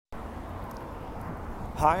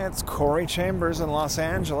Hi, it's Corey Chambers in Los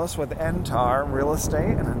Angeles with NTAR Real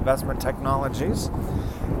Estate and Investment Technologies.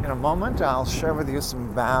 In a moment, I'll share with you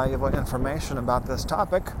some valuable information about this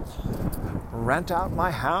topic. Rent out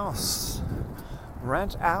my house.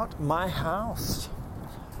 Rent out my house.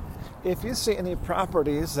 If you see any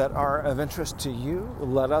properties that are of interest to you,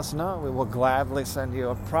 let us know. We will gladly send you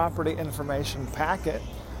a property information packet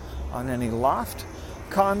on any loft,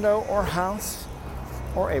 condo, or house,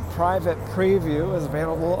 or a private preview is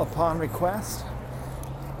available upon request.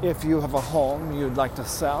 If you have a home you'd like to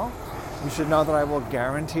sell, you should know that I will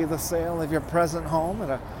guarantee the sale of your present home at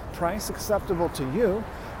a price acceptable to you,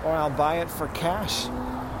 or I'll buy it for cash.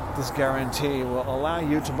 This guarantee will allow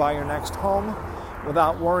you to buy your next home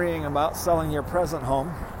without worrying about selling your present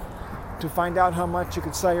home. To find out how much you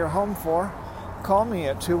could sell your home for, call me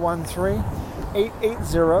at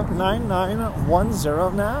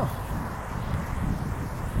 213-880-9910 now.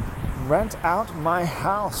 Rent out my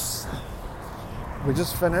house. We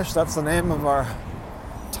just finished, that's the name of our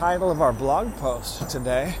title of our blog post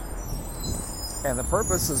today. And the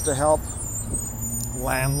purpose is to help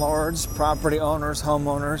landlords, property owners,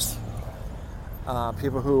 homeowners,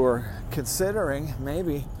 people who are considering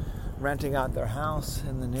maybe renting out their house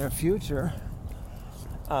in the near future,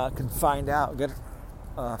 can find out, get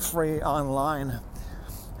free online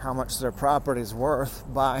how much their property is worth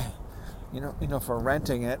by, for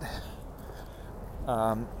renting it.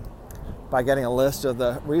 By getting a list of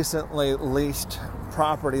the recently leased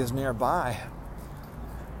properties nearby,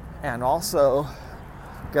 and also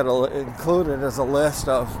included as a list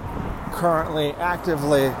of currently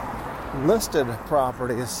actively listed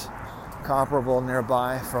properties comparable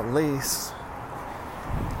nearby for lease.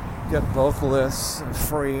 Get both lists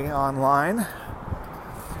free online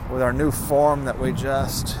with our new form that we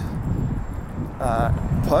just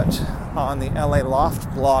put on the LA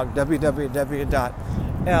Loft blog,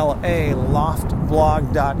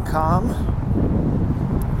 www.laloftblog.com.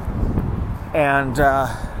 And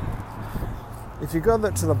if you go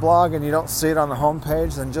to the blog and you don't see it on the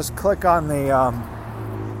homepage, then just click on the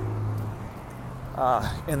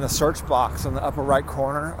in the search box in the upper right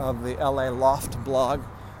corner of the LA Loft blog.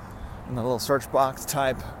 In the little search box,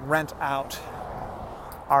 type rent out,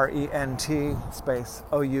 RENT space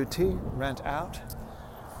OUT, rent out.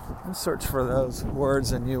 And search for those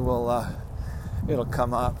words and you will, it'll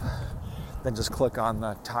come up. Then just click on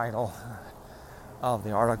the title of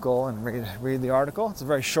the article and read the article. It's a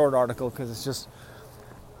very short article because it's just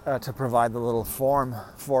to provide the little form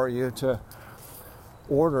for you to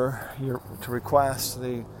request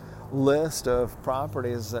the list of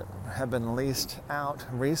properties that have been leased out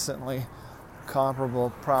recently, comparable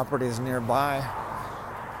properties nearby,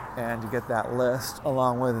 and you get that list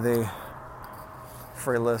along with the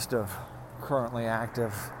free list of currently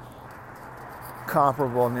active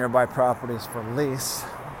comparable nearby properties for lease.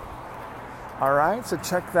 All right, so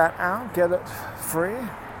check that out, get it free.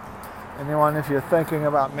 Anyone, if you're thinking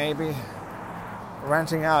about maybe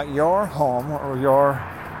renting out your home or you're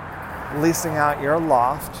leasing out your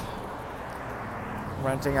loft,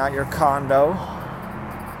 renting out your condo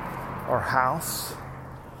or house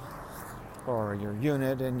or your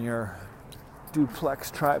unit in your duplex,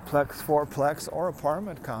 triplex, fourplex, or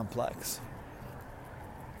apartment complex.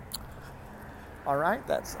 All right,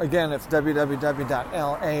 it's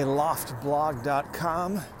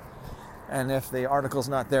www.laloftblog.com. And if the article's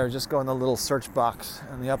not there, just go in the little search box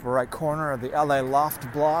in the upper right corner of the LA Loft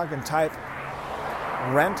blog and type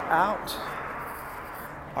rent out,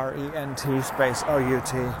 RENT space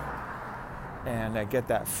OUT, and get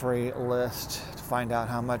that free list to find out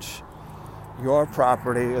how much your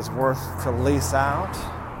property is worth to lease out,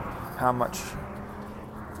 how much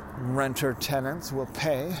renter tenants will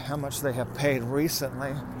pay, how much they have paid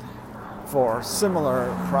recently for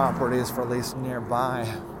similar properties for lease nearby.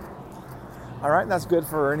 All right, that's good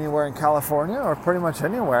for anywhere in California or pretty much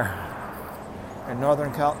anywhere in in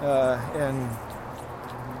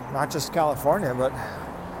not just California, but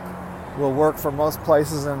will work for most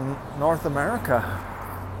places in North America.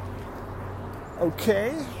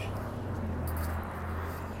 Okay.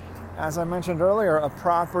 As I mentioned earlier, a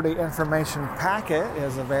property information packet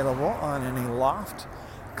is available on any loft,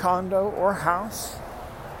 condo, or house,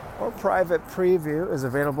 or private preview is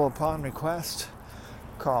available upon request.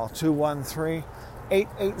 Call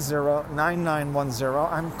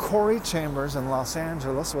 213-880-9910. I'm Corey Chambers in Los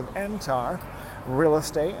Angeles with NTAR Real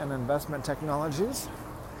Estate and Investment Technologies.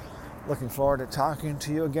 Looking forward to talking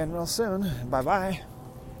to you again real soon. Bye-bye.